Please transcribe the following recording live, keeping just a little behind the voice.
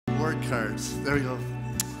reward cards. There we go.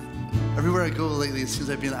 Everywhere I go lately, it seems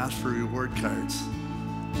I've been asked for reward cards.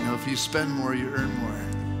 You know, if you spend more, you earn more.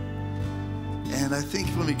 And I think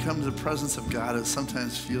when we come to the presence of God, it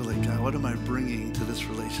sometimes feels like, God, what am I bringing to this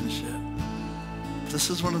relationship? This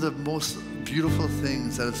is one of the most beautiful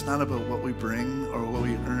things, that it's not about what we bring or what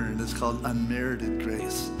we earn. It's called unmerited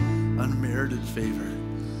grace, unmerited favor.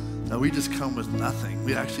 Now, we just come with nothing.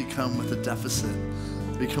 We actually come with a deficit.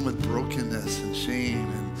 We come with brokenness and shame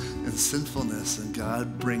and sinfulness, and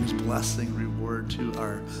God brings blessing, reward to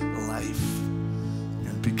our life.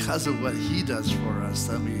 And because of what he does for us,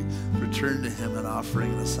 then we return to him an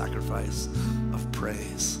offering and a sacrifice of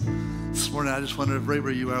praise. This morning, I just wonder, right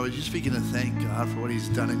where you are, would you just begin to thank God for what he's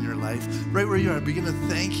done in your life? Right where you are, begin to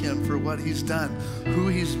thank him for what he's done, who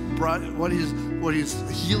he's brought, what he's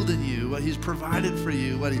healed in you, what he's provided for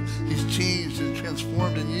you, what he's changed and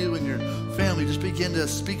transformed in you and your family. Just begin to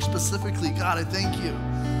speak specifically, God, I thank you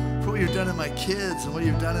for what you've done in my kids and what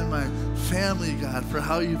you've done in my family, God, for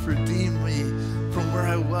how you've redeemed me from where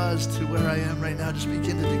I was to where I am right now. Just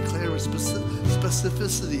begin to declare with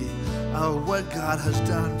specificity what God has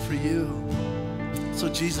done for you. So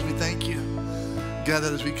Jesus, we thank you, God,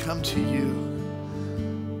 that as we come to you,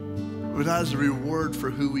 we're not as a reward for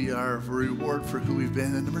who we are, we're a reward for who we've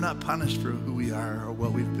been, and we're not punished for who we are or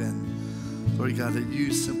what we've been. Lord God, that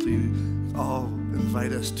you simply all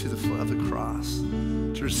invite us to the foot of the cross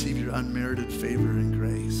to receive your unmerited favor and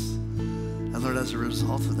grace. And Lord, as a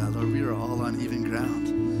result of that, Lord, we are all on even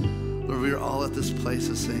ground. Lord, we are all at this place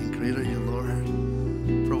of saying, great are you, Lord.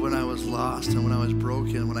 For when I was lost and when I was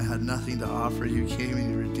broken, when I had nothing to offer, you came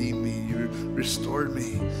and you redeemed me, you restored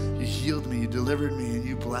me, you healed me, you delivered me, and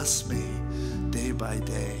you blessed me day by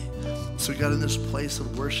day. So God, in this place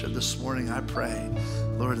of worship this morning, I pray,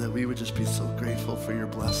 Lord, that we would just be so grateful for your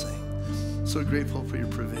blessing, so grateful for your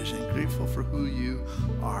provision, grateful for who you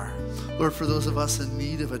are. Lord, for those of us in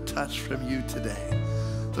need of a touch from you today,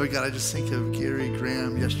 Lord God, I just think of Gary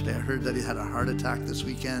Graham. Yesterday, I heard that he had a heart attack this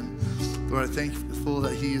weekend. Lord, I'm thankful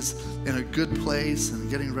that he's in a good place and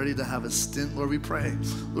getting ready to have a stint. Lord, we pray,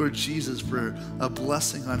 Lord Jesus, for a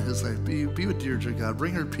blessing on his life. Be with Deirdre, God.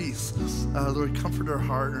 Bring her peace. Lord, comfort her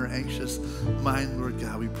heart and her anxious mind, Lord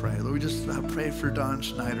God, we pray. Lord, we just pray for Don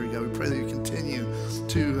Schneider, God. We pray that you continue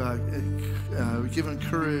to give him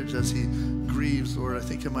courage as he grieves, Lord. I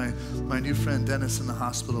think of my new friend Dennis in the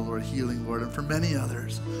hospital, Lord, healing, Lord, and for many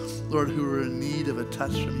others, Lord, who are in need of a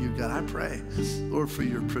touch from you, God. I pray, Lord, for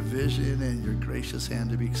your provision and your gracious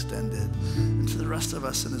hand to be extended. And to the rest of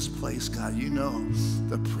us in this place, God, you know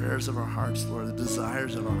the prayers of our hearts, Lord, the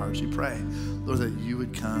desires of our hearts. We pray, Lord, that you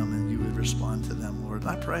would come and you would respond to them, Lord.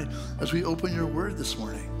 And I pray as we open your word this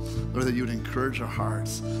morning, Lord, that you would encourage our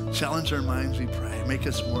hearts, challenge our minds, we pray. Make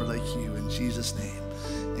us more like you. In Jesus' name,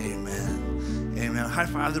 amen. Amen. High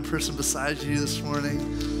five the person beside you this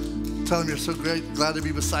morning. Tell them you're so glad to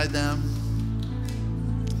be beside them.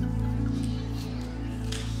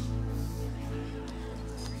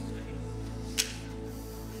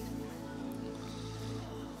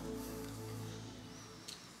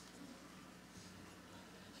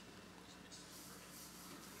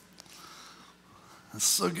 It's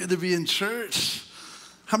so good to be in church.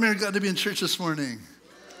 How many are glad to be in church this morning?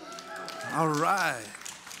 All right.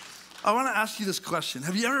 I want to ask you this question.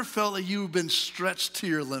 Have you ever felt like you've been stretched to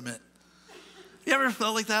your limit? You ever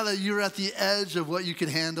felt like that you were at the edge of what you could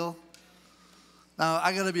handle? Now,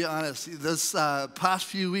 I got to be honest, this past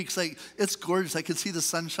few weeks, it's gorgeous. I can see the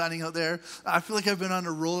sun shining out there. I feel like I've been on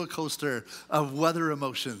a roller coaster of weather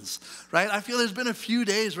emotions, right? I feel there's been a few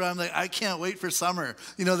days where I'm like, I can't wait for summer.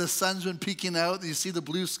 You know, the sun's been peeking out, and you see the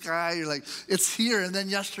blue sky. You're like, it's here. And then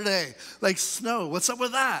yesterday, snow. What's up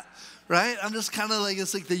with that? Right? I'm just kind of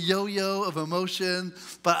it's like the yo-yo of emotion,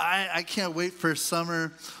 but I can't wait for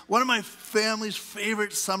summer. One of my family's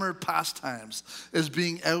favorite summer pastimes is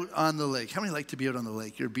being out on the lake. How many like to be out on the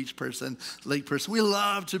lake? You're a beach person, lake person. We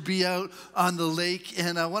love to be out on the lake,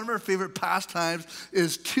 and one of our favorite pastimes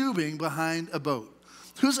is tubing behind a boat.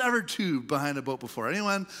 Who's ever tubed behind a boat before?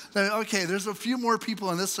 Anyone? Okay, there's a few more people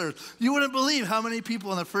on this service. You wouldn't believe how many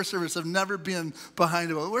people in the first service have never been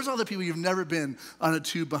behind a boat. Where's all the people you've never been on a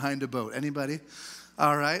tube behind a boat? Anybody?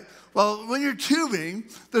 All right. Well, when you're tubing,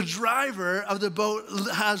 the driver of the boat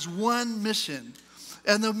has one mission.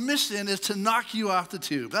 And the mission is to knock you off the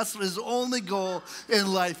tube. That's his only goal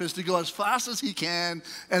in life, is to go as fast as he can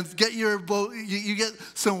and get your boat. You get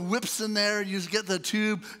some whips in there, and you get the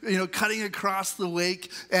tube, cutting across the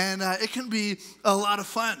wake, and it can be a lot of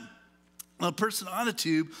fun. A person on a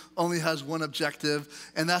tube only has one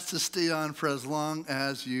objective, and that's to stay on for as long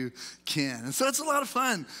as you can. And so it's a lot of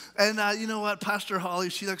fun. And you know what? Pastor Holly,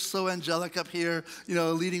 she looks so angelic up here,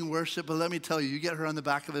 leading worship. But let me tell you get her on the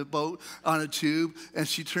back of a boat on a tube, and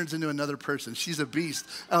she turns into another person. She's a beast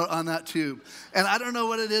out on that tube. And I don't know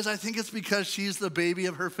what it is. I think it's because she's the baby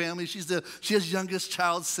of her family. She has youngest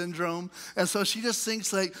child syndrome. And so she just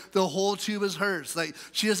thinks like the whole tube is hers. Like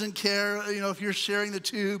she doesn't care, if you're sharing the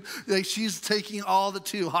tube, like she's taking all the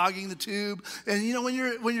tube, hogging the tube. And when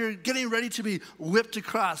you're getting ready to be whipped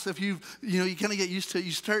across, if you kind of get used to it,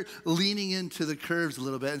 you start leaning into the curves a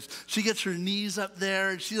little bit. And she gets her knees up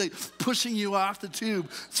there, and she's like pushing you off the tube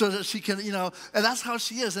so that she can, and that's how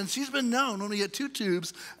she is. And she's been known when we get two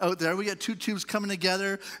tubes out there, we get two tubes coming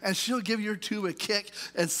together, and she'll give your tube a kick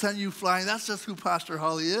and send you flying. That's just who Pastor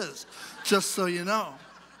Holly is, just so you know.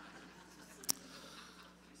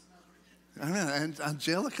 I mean, and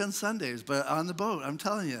angelic on Sundays, but on the boat, I'm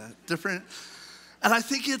telling you, different. And I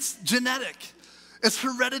think it's genetic. It's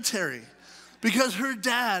hereditary. Because her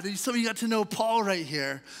dad, some of you got to know Paul right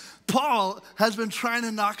here. Paul has been trying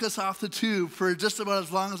to knock us off the tube for just about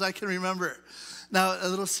as long as I can remember. Now, a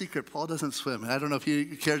little secret, Paul doesn't swim. I don't know if he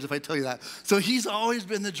cares if I tell you that. So he's always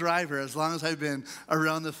been the driver as long as I've been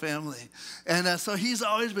around the family. And so he's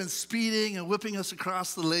always been speeding and whipping us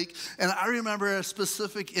across the lake. And I remember a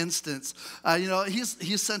specific instance.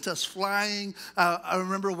 He sent us flying. I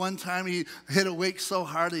remember one time he hit a wake so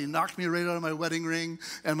hard that he knocked me right out of my wedding ring,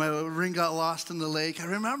 and my ring got lost in the lake. I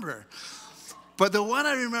remember. But the one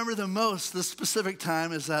I remember the most, the specific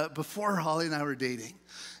time, is before Holly and I were dating.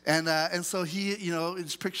 And so he, in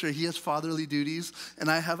his picture, he has fatherly duties, and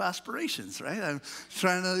I have aspirations, right? I'm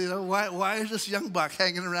trying to, why is this young buck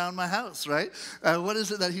hanging around my house, right? What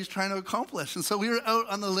is it that he's trying to accomplish? And so we were out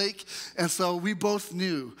on the lake, and so we both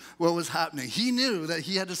knew what was happening. He knew that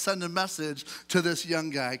he had to send a message to this young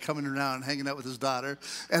guy coming around, hanging out with his daughter.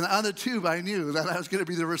 And on the tube, I knew that I was going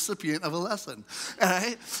to be the recipient of a lesson,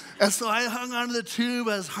 right? And so I hung onto the tube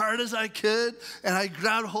as hard as I could, and I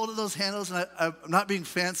grabbed hold of those handles, and I'm not being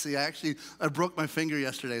fancy. I broke my finger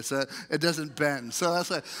yesterday, so it doesn't bend. So that's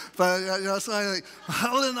why, so I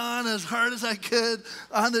holding on as hard as I could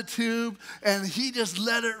on the tube, and he just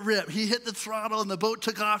let it rip. He hit the throttle, and the boat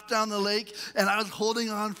took off down the lake, and I was holding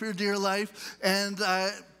on for dear life, and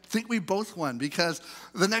I think we both won, because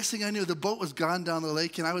the next thing I knew, the boat was gone down the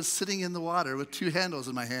lake, and I was sitting in the water with two handles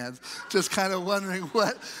in my hands, just kind of wondering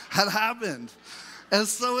what had happened. And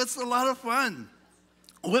so it's a lot of fun.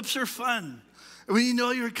 Whips are fun. When you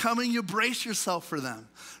know you're coming, you brace yourself for them,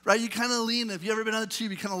 right? You kind of lean. If you've ever been on the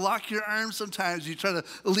tube, you kind of lock your arms sometimes. You try to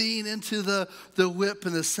lean into the whip,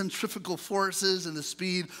 and the centrifugal forces and the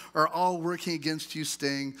speed are all working against you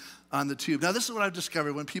staying on the tube. Now, this is what I've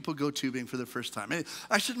discovered when people go tubing for the first time.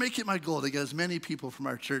 I should make it my goal to get as many people from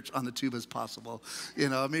our church on the tube as possible.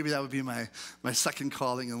 Maybe that would be my second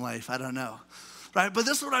calling in life. I don't know. Right, but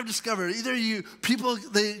this is what I've discovered. Either people,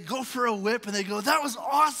 they go for a whip and they go, that was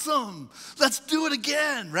awesome. Let's do it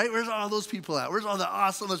again, right? Where's all those people at? Where's all the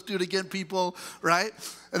awesome, let's do it again people, right?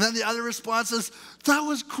 And then the other response is, that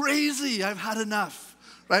was crazy. I've had enough,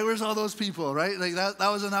 right? Where's all those people, right? Like that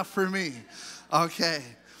was enough for me. Okay.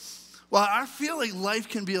 Well, I feel like life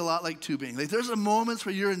can be a lot like tubing. Like there's moments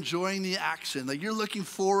where you're enjoying the action. Like you're looking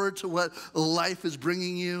forward to what life is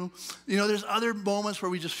bringing you. There's other moments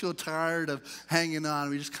where we just feel tired of hanging on.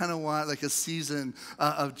 We just kind of want like a season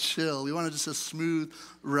of chill. We want just a smooth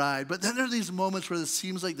ride. But then there are these moments where it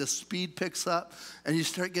seems like the speed picks up and you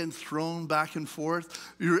start getting thrown back and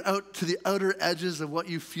forth. You're out to the outer edges of what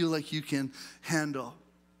you feel like you can handle.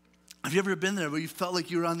 Have you ever been there where you felt like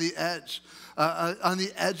you were on the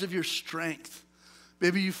edge of your strength?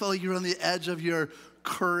 Maybe you felt like you were on the edge of your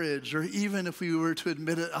courage, or even if we were to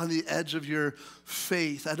admit it, on the edge of your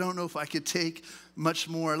faith. I don't know if I could take much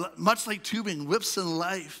more. Much like tubing, whips in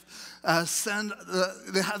life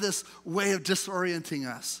they have this way of disorienting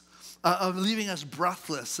us, of leaving us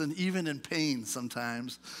breathless and even in pain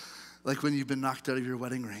sometimes, like when you've been knocked out of your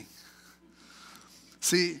wedding ring.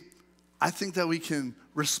 See, I think that we can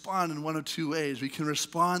respond in one of two ways. We can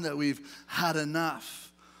respond that we've had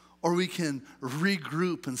enough, or we can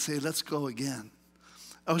regroup and say, let's go again.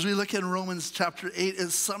 As we look in Romans chapter 8,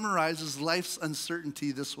 it summarizes life's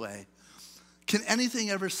uncertainty this way. Can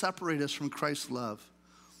anything ever separate us from Christ's love?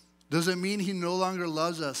 Does it mean he no longer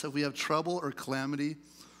loves us if we have trouble or calamity,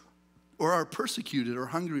 or are persecuted or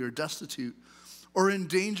hungry or destitute, or in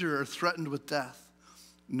danger or threatened with death?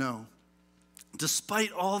 No.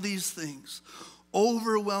 Despite all these things,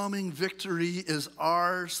 overwhelming victory is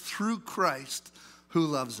ours through Christ who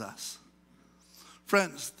loves us.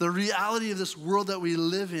 Friends, the reality of this world that we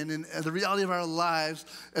live in and the reality of our lives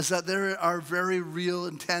is that there are very real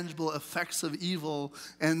and tangible effects of evil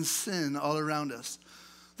and sin all around us.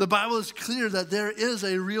 The Bible is clear that there is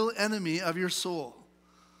a real enemy of your soul.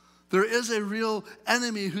 There is a real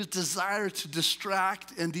enemy whose desire to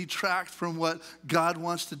distract and detract from what God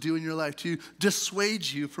wants to do in your life, to dissuade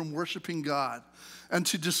you from worshiping God, and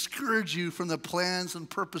to discourage you from the plans and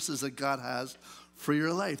purposes that God has for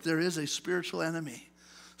your life. There is a spiritual enemy.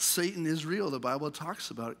 Satan is real. The Bible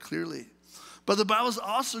talks about it clearly. But the Bible is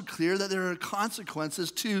also clear that there are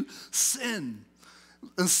consequences to sin.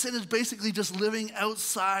 And sin is basically just living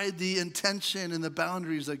outside the intention and the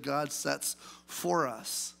boundaries that God sets for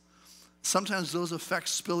us. Sometimes those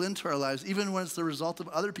effects spill into our lives, even when it's the result of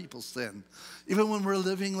other people's sin. Even when we're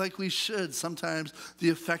living like we should, sometimes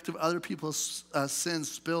the effect of other people's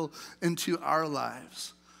sins spill into our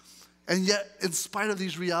lives. And yet, in spite of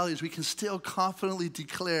these realities, we can still confidently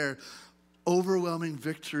declare overwhelming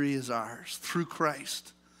victory is ours through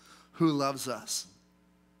Christ who loves us.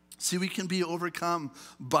 See, we can be overcome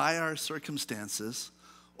by our circumstances,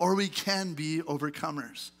 or we can be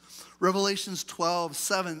overcomers. Revelations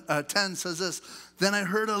 10 says this, "Then I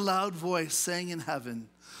heard a loud voice saying in heaven,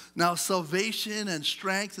 'Now salvation and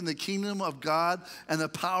strength in the kingdom of God and the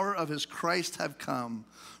power of his Christ have come.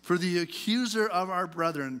 For the accuser of our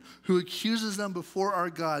brethren, who accuses them before our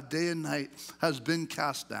God day and night, has been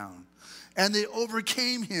cast down. And they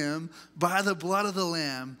overcame him by the blood of the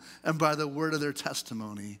Lamb and by the word of their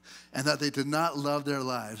testimony, and that they did not love their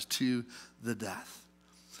lives to the death.'"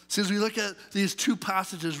 See, as we look at these two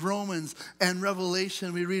passages, Romans and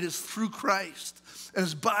Revelation, we read it's through Christ, and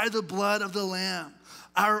it's by the blood of the Lamb.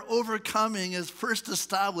 Our overcoming is first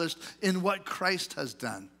established in what Christ has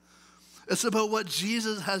done. It's about what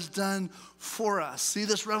Jesus has done for us. See,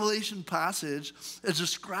 this Revelation passage is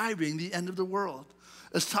describing the end of the world.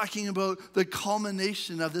 It's talking about the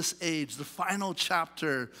culmination of this age, the final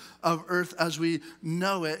chapter of earth as we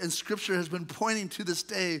know it. And Scripture has been pointing to this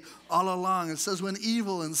day all along. It says when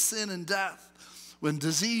evil and sin and death, when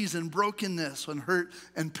disease and brokenness, when hurt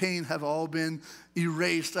and pain have all been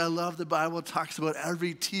erased. I love the Bible talks about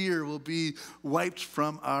every tear will be wiped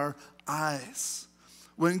from our eyes.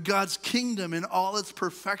 When God's kingdom in all its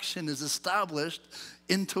perfection is established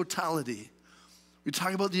in totality. We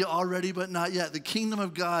talk about the already but not yet. The kingdom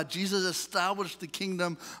of God, Jesus established the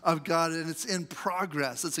kingdom of God, and it's in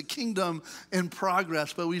progress. It's a kingdom in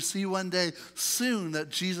progress, but we see one day soon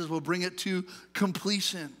that Jesus will bring it to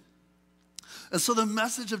completion. And so the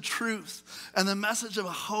message of truth and the message of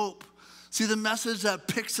hope, see, the message that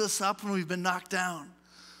picks us up when we've been knocked down,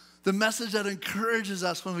 the message that encourages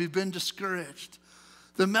us when we've been discouraged,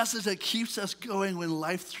 the message that keeps us going when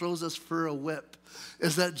life throws us for a whip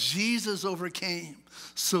is that Jesus overcame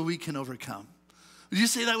so we can overcome. Would you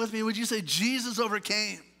say that with me? Would you say Jesus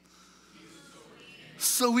overcame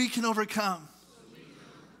so we can overcome?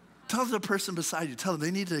 Tell the person beside you, tell them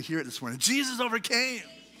they need to hear it this morning. Jesus overcame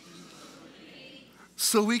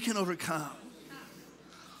so we can overcome.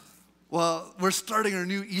 Well, we're starting our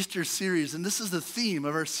new Easter series, and this is the theme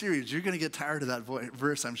of our series. You're going to get tired of that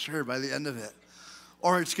verse, I'm sure, by the end of it.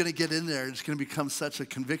 Or it's going to get in there. It's going to become such a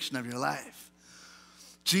conviction of your life.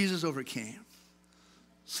 Jesus overcame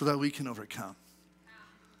so that we can overcome.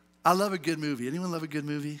 I love a good movie. Anyone love a good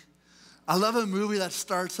movie? I love a movie that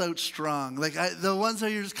starts out strong. Like the ones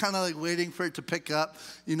that you're just kind of like waiting for it to pick up.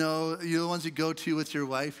 You know the ones you go to with your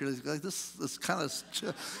wife. You're like this kind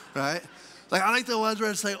of, right? Like I like the ones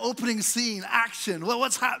where it's like opening scene, action. Well,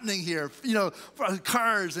 what's happening here? You know,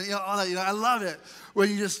 cars and all that. I love it. Where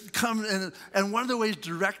you just come in, and one of the ways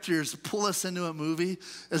directors pull us into a movie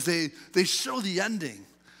is they show the ending.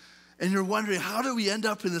 And you're wondering, how did we end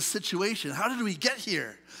up in this situation? How did we get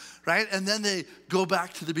here? Right? And then they go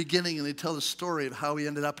back to the beginning and they tell the story of how we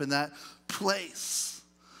ended up in that place.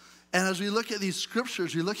 And as we look at these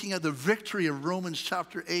scriptures, we're looking at the victory of Romans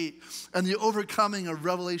chapter 8 and the overcoming of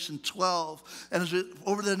Revelation 12. And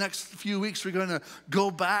over the next few weeks, we're going to go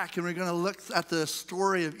back and we're going to look at the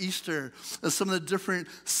story of Easter and some of the different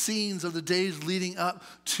scenes of the days leading up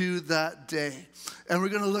to that day. And we're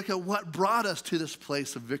going to look at what brought us to this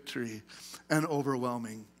place of victory and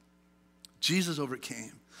overwhelming. Jesus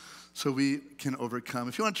overcame so we can overcome.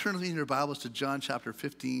 If you want to turn with me in your Bibles to John chapter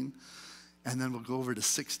 15, and then we'll go over to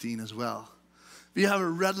 16 as well. If you have a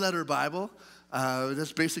red letter Bible,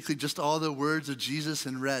 that's basically just all the words of Jesus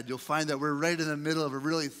in red. You'll find that we're right in the middle of a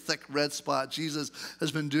really thick red spot. Jesus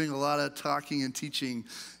has been doing a lot of talking and teaching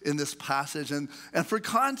in this passage. And for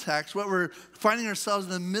context, what we're finding ourselves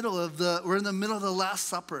in the middle of we're in the middle of the Last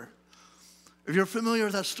Supper. If you're familiar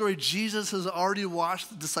with that story, Jesus has already washed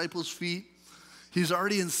the disciples' feet. He's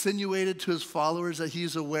already insinuated to his followers that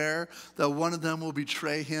he's aware that one of them will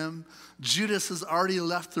betray him. Judas has already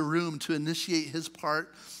left the room to initiate his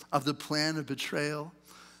part of the plan of betrayal.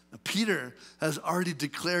 Peter has already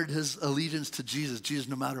declared his allegiance to Jesus. Jesus,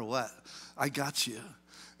 no matter what, I got you.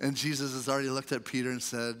 And Jesus has already looked at Peter and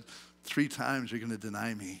said, 3 times you're going to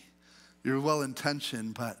deny me. You're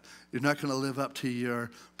well-intentioned, but you're not going to live up to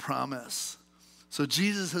your promise. So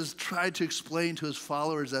Jesus has tried to explain to his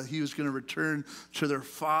followers that he was going to return to their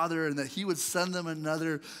Father and that he would send them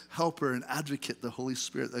another helper, an advocate, the Holy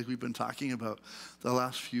Spirit, like we've been talking about the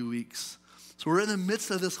last few weeks. So we're in the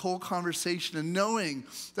midst of this whole conversation, and knowing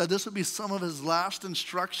that this would be some of his last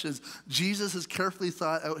instructions, Jesus has carefully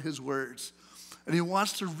thought out his words. And he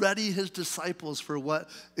wants to ready his disciples for what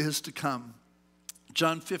is to come.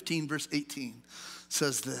 John 15, verse 18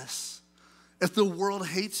 says this, "If the world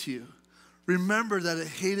hates you, remember that it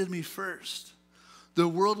hated me first. The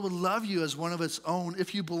world would love you as one of its own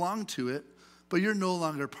if you belong to it, but you're no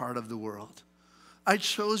longer part of the world. I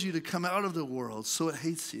chose you to come out of the world, so it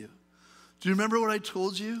hates you. Do you remember what I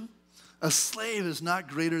told you? A slave is not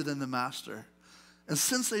greater than the master. And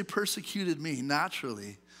since they persecuted me,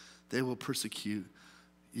 naturally, they will persecute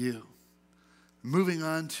you." Moving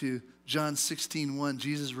on to John 16:1,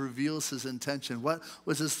 Jesus reveals his intention. What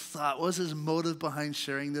was his thought? What was his motive behind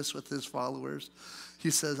sharing this with his followers? He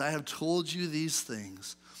says, "I have told you these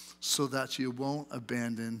things so that you won't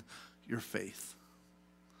abandon your faith."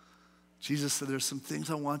 Jesus said, there's some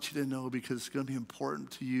things I want you to know because it's going to be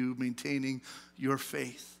important to you maintaining your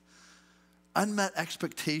faith. Unmet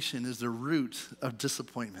expectation is the root of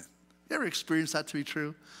disappointment. You ever experienced that to be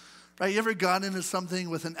true? Right? You ever gone into something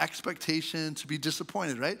with an expectation to be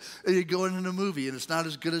disappointed, right? You go into a movie and it's not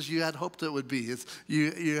as good as you had hoped it would be.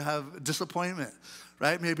 You have disappointment,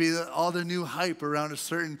 right? Maybe all the new hype around a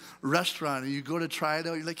certain restaurant and you go to try it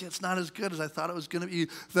out, you're like, it's not as good as I thought it was going to be.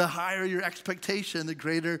 The higher your expectation, the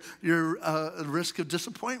greater your risk of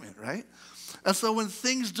disappointment, right? And so when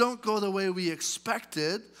things don't go the way we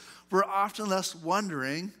expected, we're often left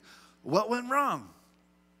wondering, what went wrong?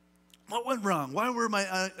 What went wrong? Why were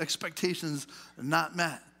my expectations not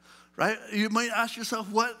met? Right? You might ask yourself,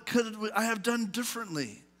 what could I have done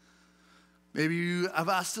differently? Maybe you have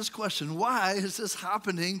asked this question, why is this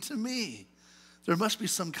happening to me? There must be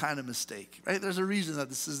some kind of mistake, right? There's a reason that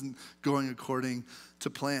this isn't going according to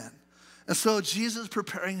plan. And so Jesus is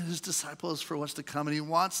preparing his disciples for what's to come, and he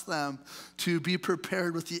wants them to be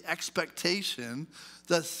prepared with the expectation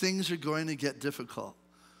that things are going to get difficult.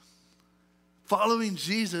 Following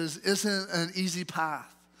Jesus isn't an easy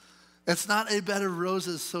path. It's not a bed of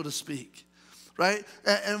roses, so to speak, right?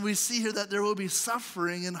 And we see here that there will be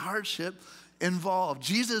suffering and hardship involved.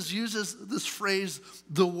 Jesus uses this phrase,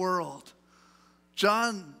 the world.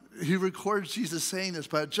 John, he records Jesus saying this,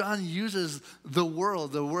 but John uses the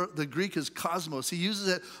world. The Greek is cosmos. He uses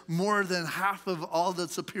it more than half of all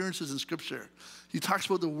that's appearances in Scripture. He talks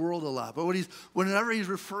about the world a lot, but whenever he's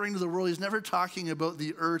referring to the world, he's never talking about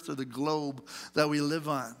the earth or the globe that we live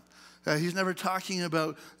on. He's never talking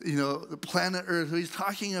about, the planet Earth. What he's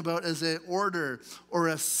talking about is an order or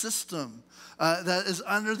a system that is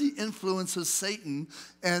under the influence of Satan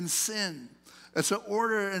and sin. It's an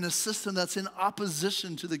order and a system that's in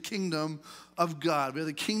opposition to the kingdom of God. We have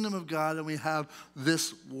the kingdom of God and we have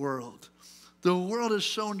this world. The world is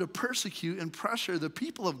shown to persecute and pressure the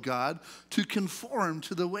people of God to conform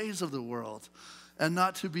to the ways of the world and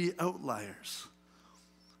not to be outliers.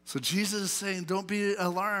 So Jesus is saying, don't be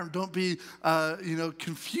alarmed, don't be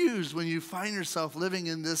confused when you find yourself living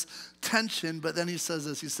in this tension. But then he says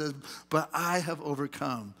this, he says, but I have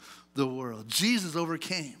overcome the world. Jesus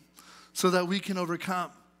overcame so that we can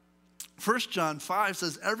overcome. 1 John 5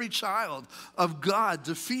 says, every child of God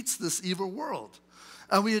defeats this evil world.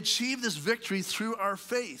 And we achieve this victory through our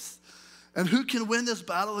faith. And who can win this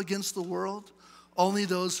battle against the world? Only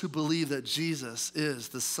those who believe that Jesus is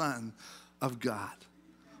the Son of God.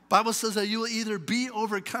 The Bible says that you will either be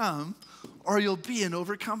overcome or you'll be an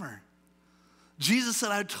overcomer. Jesus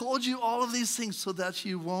said, I told you all of these things so that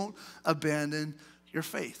you won't abandon your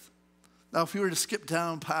faith. Now, if we were to skip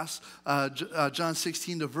down past John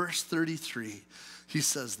 16 to verse 33, he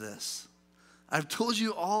says this, I've told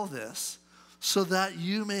you all this so that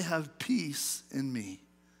you may have peace in me.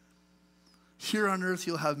 Here on earth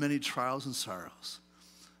you'll have many trials and sorrows,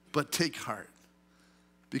 but take heart,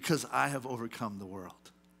 because I have overcome the world.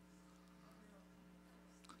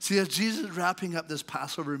 See, as Jesus is wrapping up this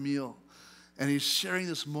Passover meal, and he's sharing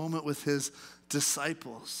this moment with his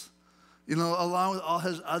disciples, along with all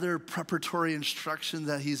his other preparatory instruction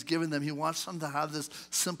that he's given them, he wants them to have this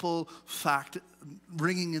simple fact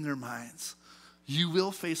ringing in their minds. You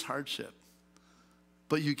will face hardship.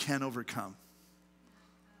 but you can overcome.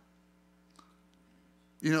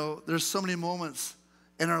 You know, there's so many moments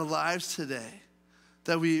in our lives today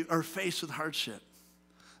that we are faced with hardship.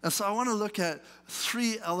 And so I want to look at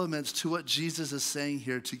 3 elements to what Jesus is saying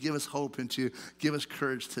here to give us hope and to give us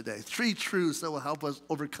courage today. 3 truths that will help us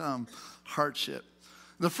overcome hardship.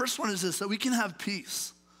 The first one is this, that we can have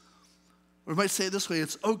peace. Or we might say it this way,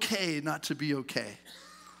 it's okay not to be okay.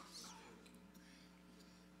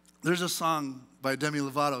 There's a song by Demi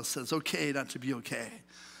Lovato that says, okay not to be okay.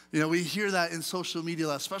 You know, we hear that in social media,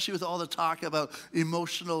 especially with all the talk about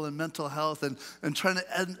emotional and mental health and trying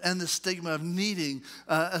to end the stigma of needing,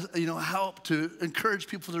 help to encourage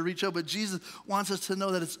people to reach out. But Jesus wants us to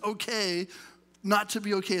know that it's okay not to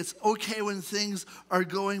be okay. It's okay when things are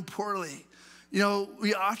going poorly. You know,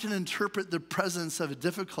 we often interpret the presence of a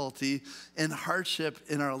difficulty and hardship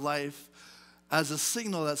in our life as a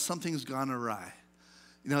signal that something's gone awry.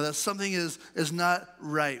 You know, that something is not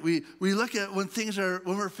right. We look at when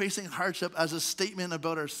we're facing hardship as a statement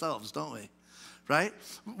about ourselves, don't we? Right?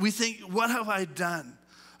 We think, what have I done?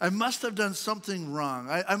 I must have done something wrong.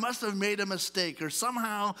 I must have made a mistake, or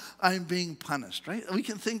somehow I'm being punished, right? We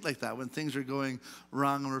can think like that when things are going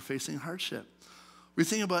wrong and we're facing hardship. We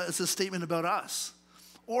think about it's a statement about us.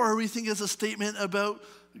 Or we think it's a statement about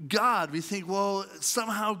God. We think, well,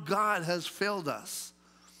 somehow God has failed us.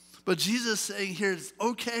 But Jesus is saying here, it's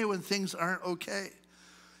okay when things aren't okay.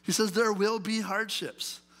 He says there will be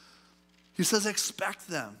hardships. He says expect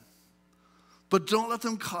them. But don't let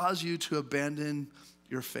them cause you to abandon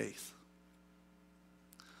your faith.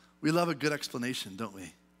 We love a good explanation, don't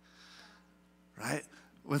we? Right?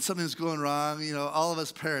 When something's going wrong, you know, all of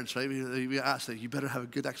us parents, right? We ask that you better have a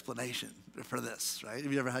good explanation for this, right?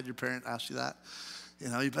 Have you ever had your parent ask you that? You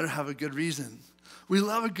know, you better have a good reason. We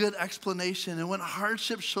love a good explanation. And when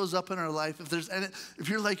hardship shows up in our life, if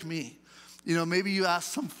you're like me, you know, maybe you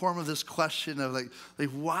ask some form of this question of like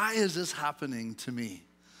why is this happening to me,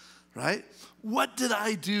 right? What did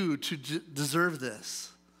I do to deserve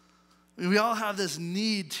this? I mean, we all have this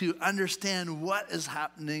need to understand what is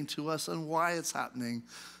happening to us and why it's happening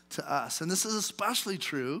to us. And this is especially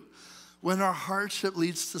true when our hardship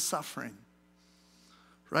leads to suffering,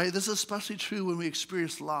 right? This is especially true when we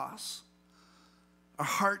experience loss. Our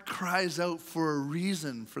heart cries out for a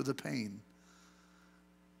reason for the pain.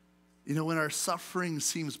 You know, when our suffering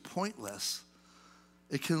seems pointless,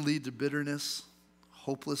 it can lead to bitterness,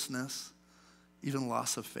 hopelessness, even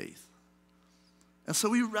loss of faith. And so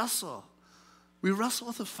we wrestle. We wrestle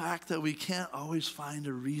with the fact that we can't always find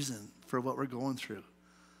a reason for what we're going through.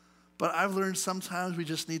 But I've learned sometimes we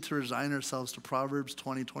just need to resign ourselves to Proverbs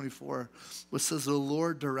 20:24, which says the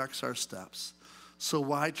Lord directs our steps. So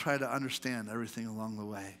why try to understand everything along the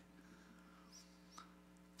way?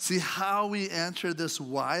 See, how we answer this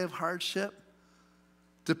why of hardship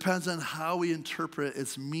depends on how we interpret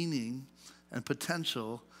its meaning and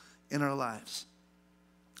potential in our lives.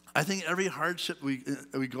 I think every hardship we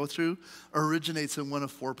go through originates in one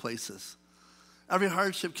of 4 places. Every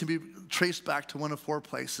hardship can be traced back to one of 4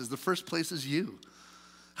 places. The first place is you.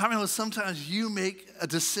 How many know sometimes you make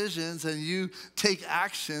decisions and you take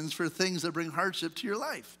actions for things that bring hardship to your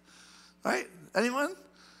life, right? Anyone?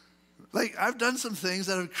 Like, I've done some things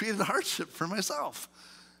that have created hardship for myself,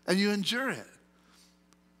 and you endure it.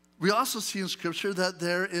 We also see in Scripture that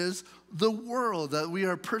there is the world, that we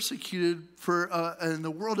are persecuted for, and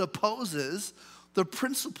the world opposes the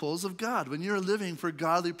principles of God. When you're living for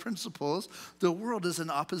godly principles, the world is in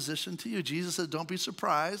opposition to you. Jesus said, don't be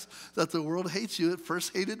surprised that the world hates you. It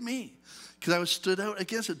first hated me because I was stood out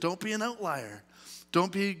against it. Don't be an outlier.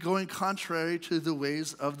 Don't be going contrary to the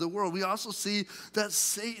ways of the world. We also see that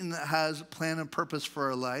Satan has a plan and purpose for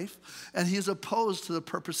our life, and he is opposed to the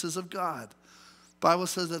purposes of God. The Bible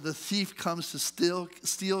says that the thief comes to steal,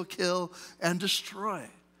 kill, and destroy.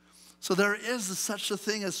 So there is such a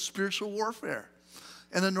thing as spiritual warfare.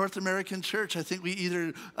 In the North American church, I think we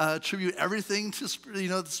either attribute everything to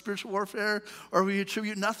the spiritual warfare, or we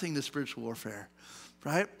attribute nothing to spiritual warfare,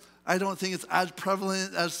 right? I don't think it's as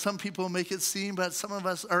prevalent as some people make it seem, but some of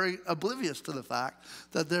us are oblivious to the fact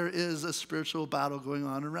that there is a spiritual battle going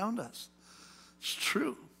on around us. It's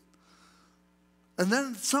true. And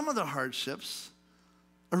then some of the hardships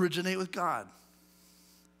originate with God.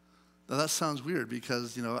 Now that sounds weird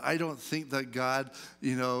because, I don't think that God,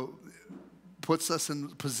 puts us in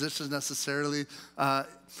positions necessarily.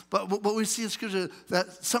 But what we see in Scripture,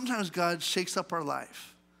 that sometimes God shakes up our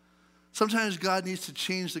life. Sometimes God needs to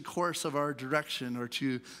change the course of our direction or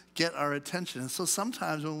to get our attention. And so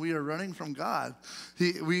sometimes when we are running from God,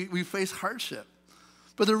 we face hardship.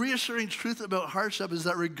 But the reassuring truth about hardship is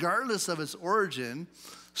that regardless of its origin,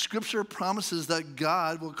 Scripture promises that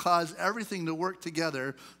God will cause everything to work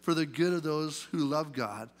together for the good of those who love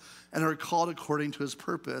God and are called according to his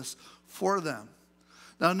purpose for them.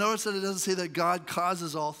 Now notice that it doesn't say that God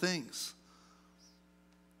causes all things.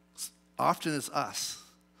 Often it's us.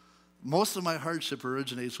 Most of my hardship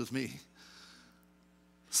originates with me.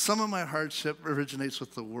 Some of my hardship originates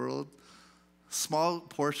with the world. A small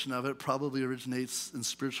portion of it probably originates in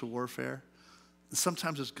spiritual warfare. And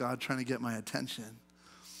sometimes it's God trying to get my attention.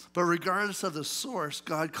 But regardless of the source,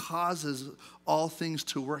 God causes all things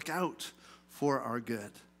to work out for our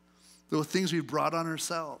good. The things we brought on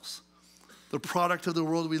ourselves, the product of the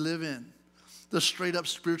world we live in, the straight up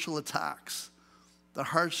spiritual attacks, the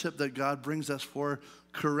hardship that God brings us for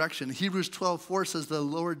correction. Hebrews 12:4 says the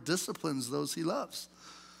Lord disciplines those he loves.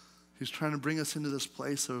 He's trying to bring us into this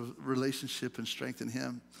place of relationship and strength in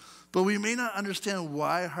him. But we may not understand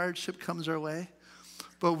why hardship comes our way,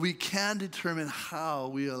 but we can determine how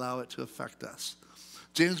we allow it to affect us.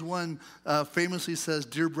 James 1 famously says,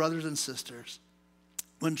 "Dear brothers and sisters,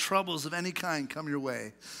 when troubles of any kind come your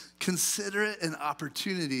way, consider it an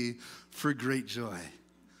opportunity for great joy."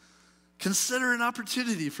 Consider an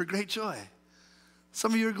opportunity for great joy.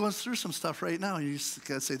 Some of you are going through some stuff right now, and you just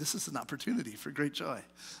got to say, this is an opportunity for great joy.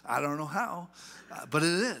 I don't know how, but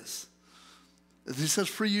it is. He says,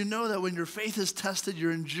 "For you know that when your faith is tested,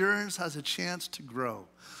 your endurance has a chance to grow.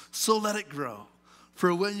 So let it grow.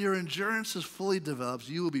 For when your endurance is fully developed,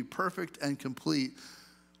 you will be perfect and complete,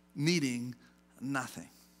 needing nothing."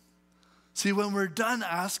 See, when we're done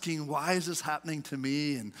asking, why is this happening to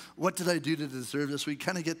me, and what did I do to deserve this, we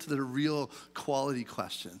kind of get to the real quality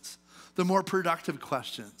questions, the more productive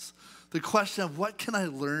questions. The question of, what can I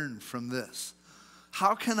learn from this?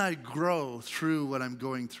 How can I grow through what I'm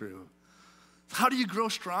going through? How do you grow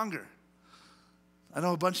stronger? I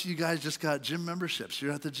know a bunch of you guys just got gym memberships.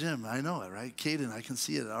 You're at the gym. I know it, right? Caden, I can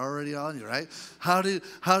see it already on you, right? How do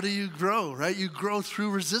you grow, right? You grow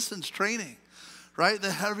through resistance training, right?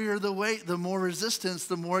 The heavier the weight, the more resistance,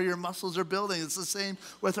 the more your muscles are building. It's the same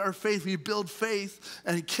with our faith. We build faith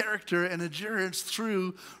and character and endurance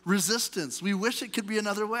through resistance. We wish it could be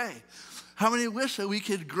another way. How many wish that we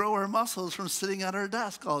could grow our muscles from sitting at our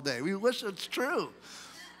desk all day? We wish it's true,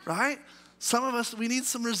 right? Some of us, we need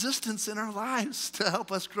some resistance in our lives to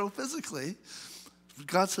help us grow physically.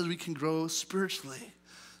 God says we can grow spiritually.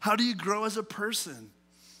 How do you grow as a person?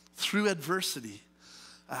 Through adversity.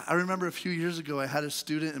 I remember a few years ago, I had a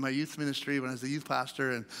student in my youth ministry when I was a youth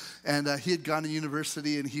pastor, and he had gone to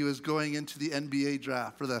university, and he was going into the NBA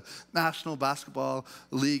draft for the National Basketball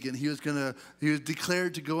League, and he was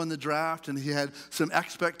declared to go in the draft, and he had some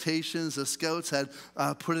expectations. The scouts had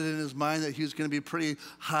put it in his mind that he was going to be pretty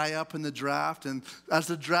high up in the draft, and as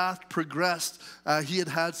the draft progressed, he had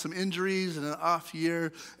had some injuries and an off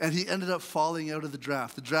year, and he ended up falling out of the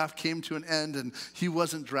draft. The draft came to an end, and he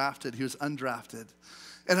wasn't drafted. He was undrafted.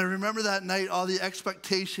 And I remember that night, all the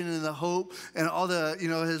expectation and the hope and all the,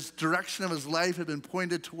 his direction of his life had been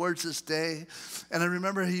pointed towards this day. And I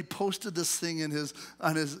remember he posted this thing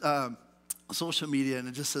on his social media, and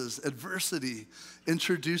it just says, "Adversity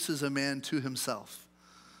introduces a man to himself."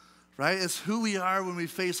 Right? It's who we are when we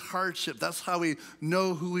face hardship. That's how we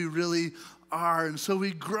know who we really are. And so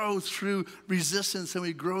we grow through resistance, and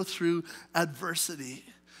we grow through adversity.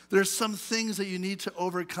 There's some things that you need to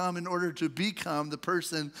overcome in order to become the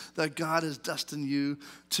person that God has destined you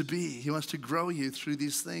to be. He wants to grow you through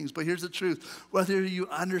these things. But here's the truth. Whether you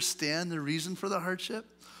understand the reason for the hardship,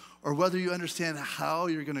 or whether you understand how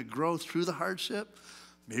you're going to grow through the hardship,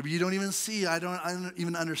 maybe you don't even see, I don't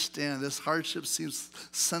even understand. This hardship seems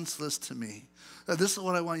senseless to me. This is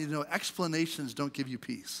what I want you to know. Explanations don't give you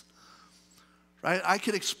peace. Right? I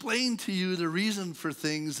could explain to you the reason for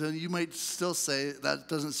things, and you might still say, that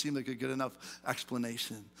doesn't seem like a good enough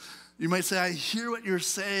explanation. You might say, I hear what you're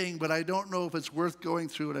saying, but I don't know if it's worth going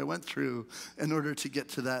through what I went through in order to get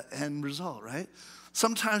to that end result, right?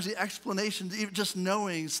 Sometimes the explanation, even just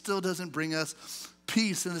knowing, still doesn't bring us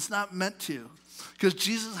peace, and it's not meant to. Because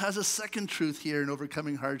Jesus has a second truth here in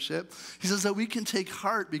overcoming hardship. He says that we can take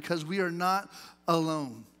heart because we are not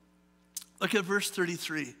alone. Look at verse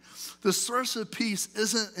 33. The source of peace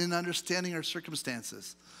isn't in understanding our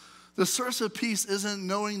circumstances. The source of peace isn't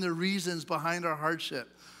knowing the reasons behind our hardship.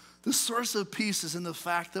 The source of peace is in the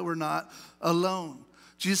fact that we're not alone.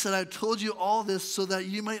 Jesus said, I've told you all this so that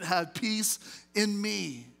you might have peace in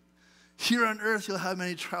me. Here on earth you'll have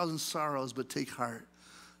many trials and sorrows, but take heart.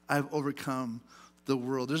 I've overcome the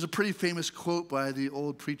world. There's a pretty famous quote by the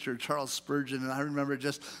old preacher Charles Spurgeon, and I remember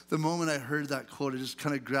just the moment I heard that quote, it just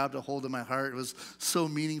kind of grabbed a hold of my heart. It was so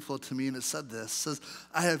meaningful to me, and it said this. It says,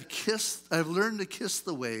 I have learned to kiss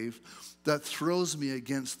the wave that throws me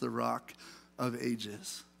against the rock of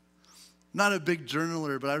ages. Not a big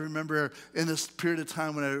journaler, but I remember in this period of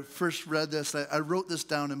time when I first read this, I wrote this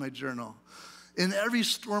down in my journal. In every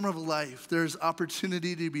storm of life, there's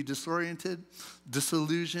opportunity to be disoriented,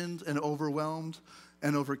 disillusioned, and overwhelmed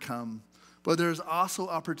and overcome. But there's also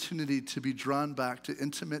opportunity to be drawn back to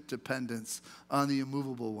intimate dependence on the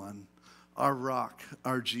immovable one, our rock,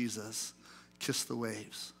 our Jesus. Kiss the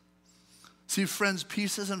waves. See, friends,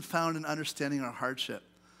 peace isn't found in understanding our hardship.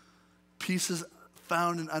 Peace is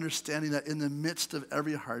found in understanding that in the midst of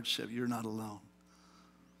every hardship, you're not alone.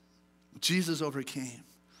 Jesus overcame,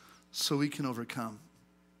 so we can overcome.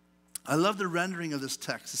 I love the rendering of this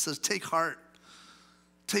text. It says, take heart.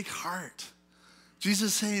 Take heart. Jesus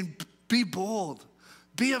is saying, be bold.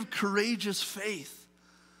 Be of courageous faith.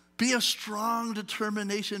 Be of strong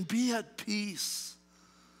determination. Be at peace.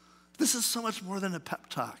 This is so much more than a pep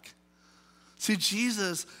talk. See,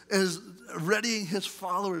 Jesus is readying his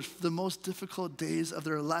followers for the most difficult days of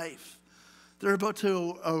their life. They're about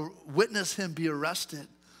to witness him be arrested,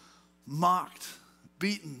 mocked,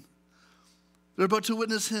 beaten. They're about to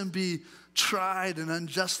witness him be tried and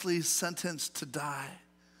unjustly sentenced to die.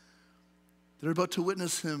 They're about to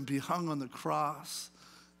witness him be hung on the cross,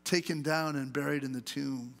 taken down and buried in the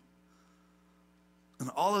tomb.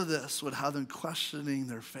 And all of this would have them questioning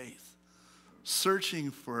their faith,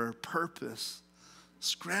 searching for purpose,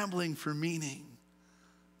 scrambling for meaning,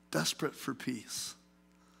 desperate for peace.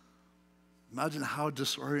 Imagine how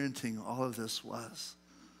disorienting all of this was.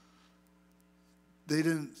 They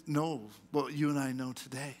didn't know what you and I know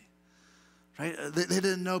today, right? They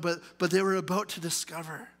didn't know, but they were about to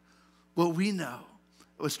discover what we know.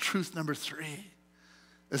 It was truth number 3,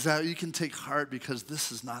 is that you can take heart because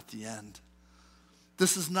this is not the end.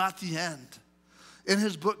 This is not the end. In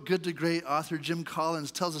his book, Good to Great, author Jim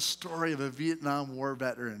Collins tells a story of a Vietnam War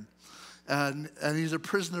veteran. And he's a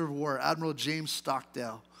prisoner of war, Admiral James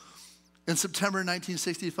Stockdale. In September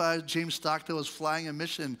 1965, James Stockdale was flying a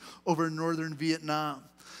mission over northern Vietnam.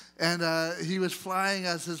 And he was flying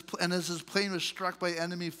as his plane was struck by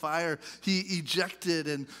enemy fire. He ejected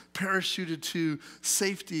and parachuted to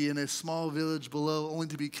safety in a small village below, only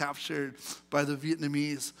to be captured by the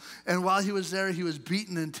Vietnamese. And while he was there, he was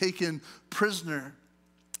beaten and taken prisoner.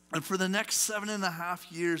 And for the next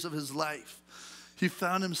 7.5 years of his life, he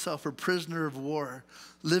found himself a prisoner of war,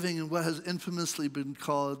 living in what has infamously been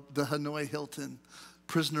called the Hanoi Hilton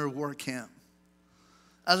prisoner of war camp.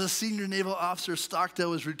 As a senior naval officer,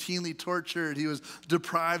 Stockdale was routinely tortured. He was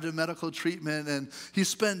deprived of medical treatment, and he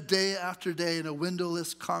spent day after day in a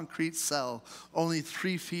windowless concrete cell, only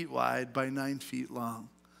 3 feet wide by 9 feet long.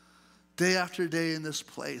 Day after day in this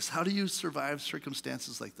place. How do you survive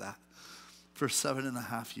circumstances like that for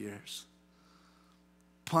 7.5 years?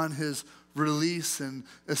 Upon his release and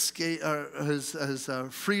escape, his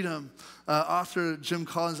freedom, author Jim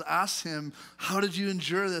Collins asked him, how did you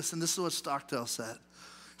endure this? And this is what Stockdale said.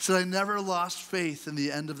 He said, I never lost faith in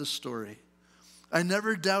the end of the story. I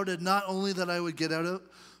never doubted not only that I would get out of it,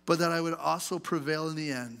 but that I would also prevail in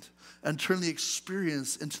the end and turn the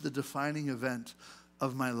experience into the defining event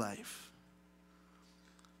of my life.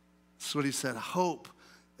 That's what he said. Hope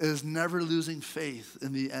is never losing faith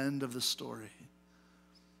in the end of the story.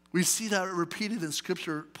 We see that repeated in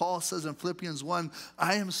Scripture. Paul says in Philippians 1,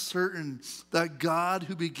 I am certain that God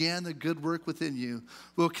who began the good work within you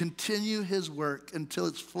will continue his work until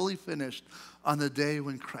it's fully finished on the day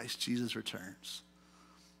when Christ Jesus returns.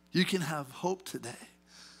 You can have hope today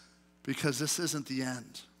because this isn't the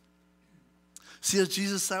end. See, as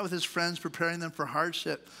Jesus sat with his friends preparing them for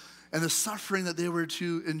hardship and the suffering that they were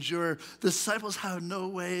to endure, the disciples have no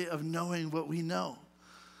way of knowing what we know.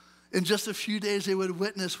 In just a few days, they would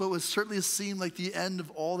witness what would certainly seem like the end of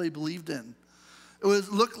all they believed in. It would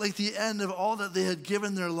look like the end of all that they had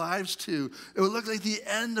given their lives to. It would look like the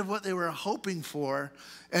end of what they were hoping for,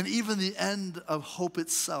 and even the end of hope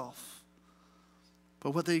itself.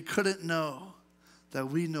 But what they couldn't know, that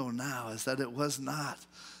we know now, is that it was not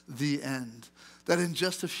the end. That in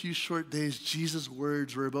just a few short days, Jesus'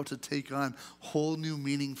 words were about to take on whole new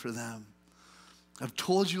meaning for them. I've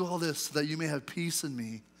told you all this so that you may have peace in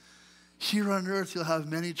me. Here on earth, you'll have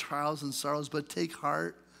many trials and sorrows, but take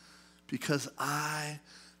heart because I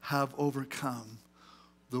have overcome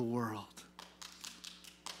the world.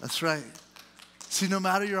 That's right. See, no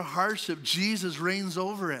matter your hardship, Jesus reigns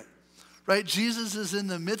over it, right? Jesus is in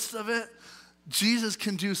the midst of it. Jesus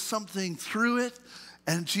can do something through it,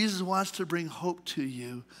 And Jesus wants to bring hope to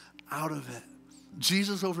you out of it.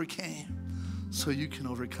 Jesus overcame, so you can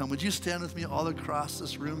overcome. Would you stand with me all across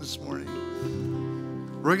this room this morning?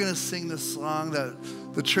 We're going to sing this song that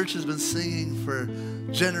the church has been singing for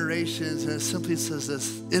generations, and it simply says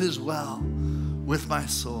this: "It is well with my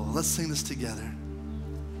soul." Let's sing this together.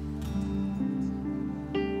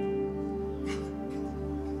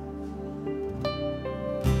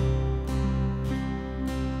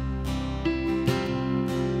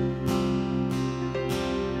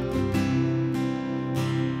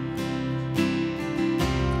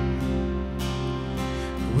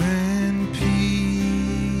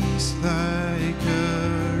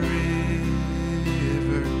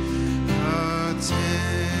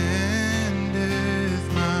 Attendeth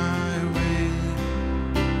my way.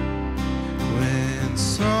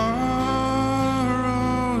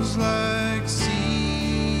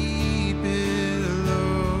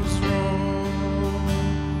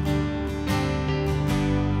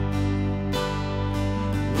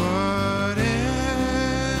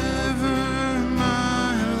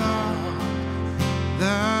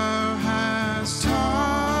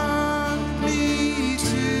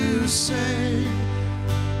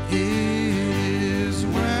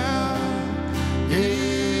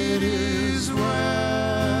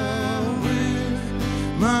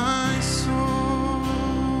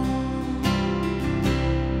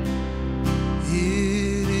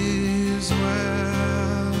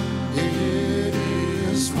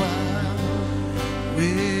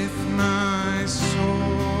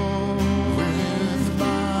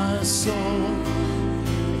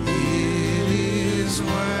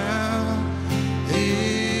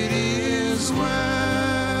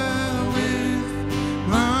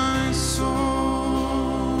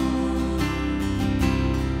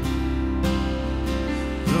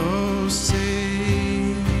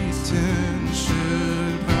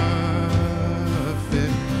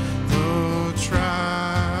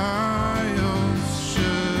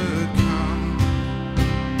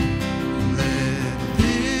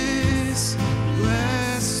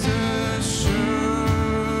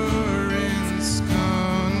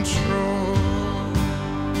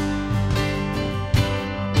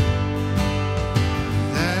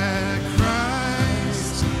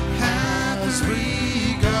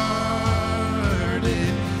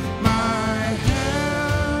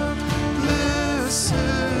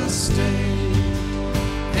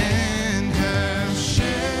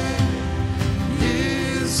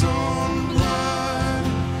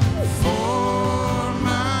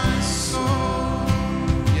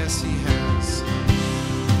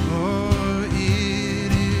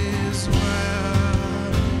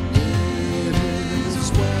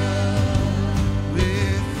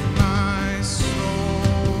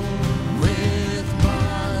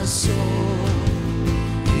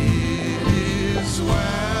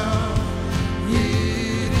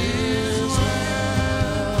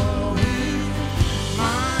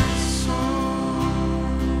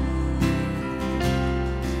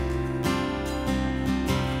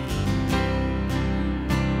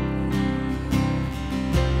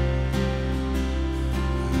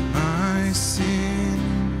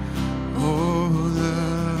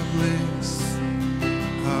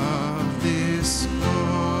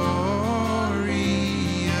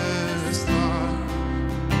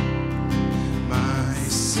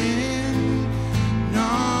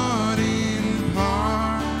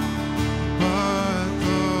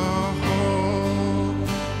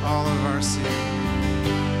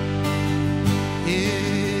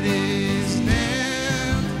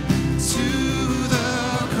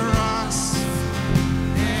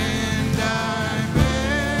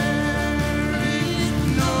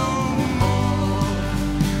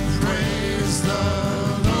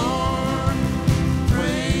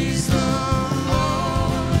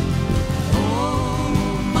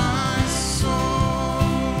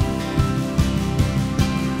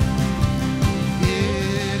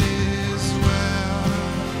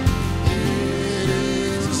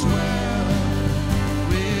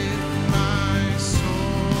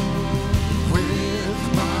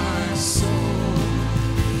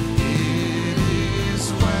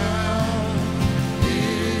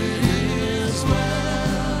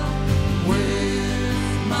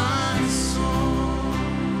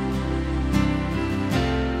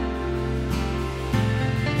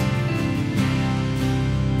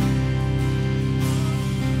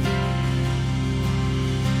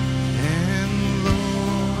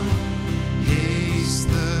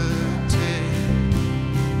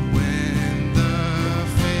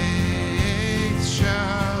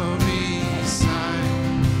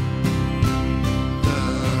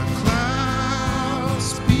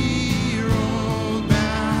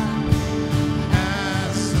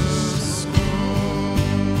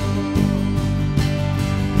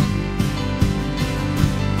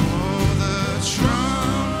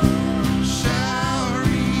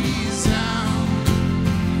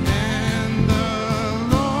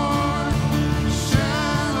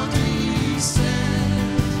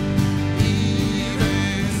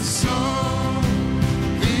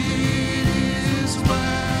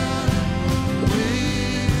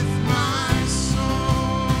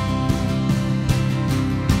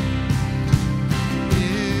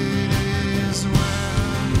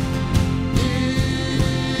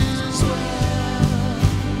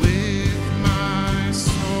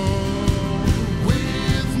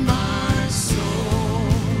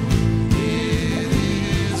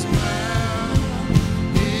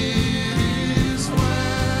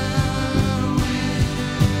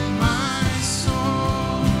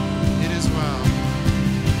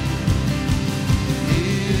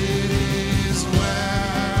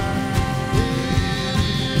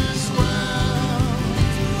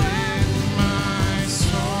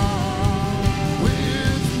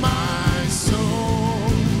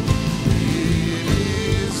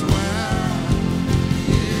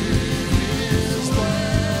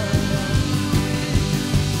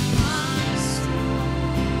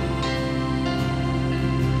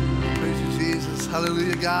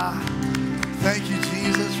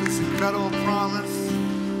 incredible promise,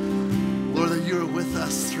 Lord, that you are with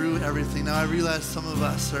us through everything. Now I realize some of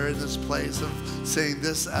us are in this place of saying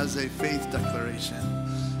this as a faith declaration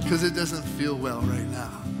because it doesn't feel well right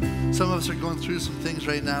now. Some of us are going through some things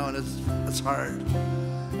right now and it's hard.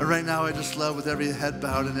 And right now I just love with every head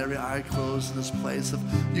bowed and every eye closed in this place of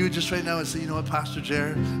you just right now and say, you know what, Pastor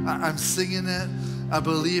Jared, I'm singing it, I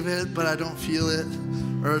believe it, but I don't feel it.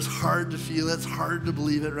 Or it's hard to feel it, it's hard to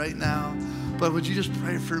believe it right now. But would you just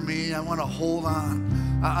pray for me? I want to hold on.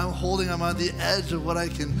 I'm on the edge of what I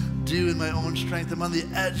can do in my own strength. I'm on the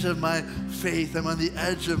edge of my faith. I'm on the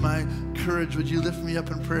edge of my courage. Would you lift me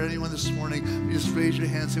up in prayer? Anyone this morning, you just raise your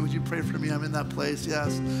hand and say, would you pray for me? I'm in that place.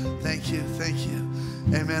 Yes. Thank you. Thank you.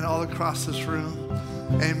 Amen. All across this room.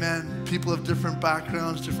 Amen. People of different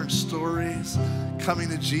backgrounds, different stories, coming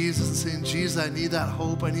to Jesus and saying, Jesus, I need that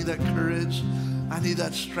hope. I need that courage. I need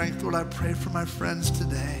that strength. Lord, I pray for my friends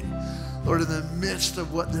today. Lord, in the midst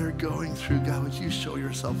of what they're going through, God, would you show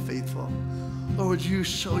yourself faithful? Lord, would you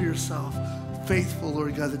show yourself faithful,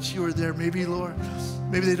 Lord God, that you are there. Maybe, Lord,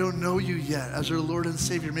 maybe they don't know you yet as their Lord and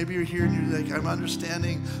Savior. Maybe you're here and you're like, I'm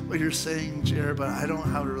understanding what you're saying, Jared, but I don't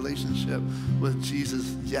have a relationship with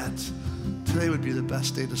Jesus yet. Today would be the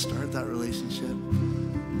best day to start that relationship.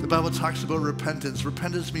 The Bible talks about repentance.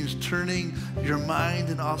 Repentance means turning your mind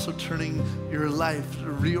and also turning your life,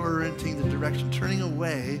 reorienting the direction, turning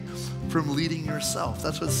away from leading yourself.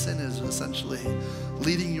 That's what sin is, essentially.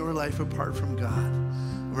 Leading your life apart from God.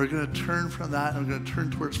 And we're going to turn from that and we're going to turn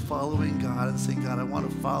towards following God and saying, God, I want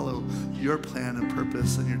to follow your plan and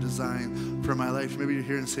purpose and your design for my life. Maybe you're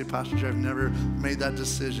here and say, Pastor Joe, I've never made that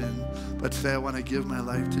decision, but today I want to give my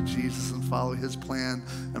life to Jesus and follow his plan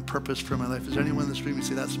and purpose for my life. Is there anyone in this room who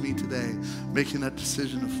say, that's me today, making that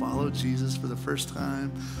decision to follow Jesus for the first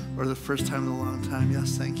time or the first time in a long time?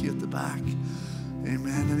 Yes, thank you at the back.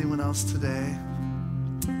 Amen. Anyone else today?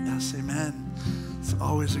 Yes, amen. It's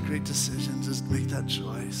always a great decision. Just make that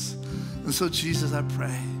choice. And so, Jesus, I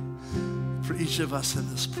pray for each of us in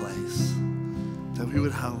this place that we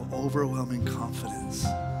would have overwhelming confidence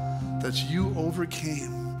that you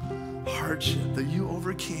overcame hardship, that you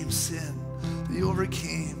overcame sin, that you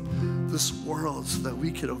overcame this world so that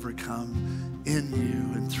we could overcome in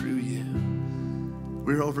you and through you.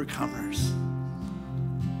 We're overcomers.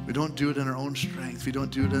 We don't do it in our own strength. We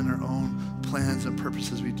don't do it in our own plans and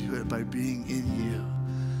purposes. We do it by being in you.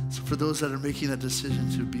 So for those that are making that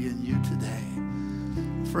decision to be in you today,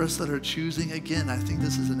 for us that are choosing, again, I think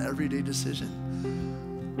this is an everyday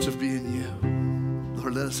decision to be in you.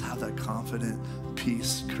 Lord, let us have that confident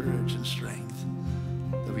peace, courage, and strength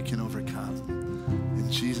that we can overcome.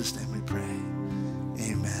 In Jesus' name we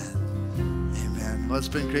pray. Amen. Amen. Well, it's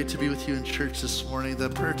been great to be with you in church this morning. The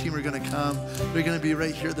prayer team are going to come. They're going to be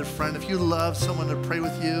right here at the front. If you love someone to pray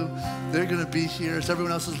with you, they're going to be here. As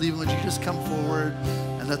everyone else is leaving, would you just come forward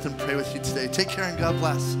and let them pray with you today? Take care and God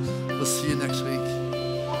bless. We'll see you next week.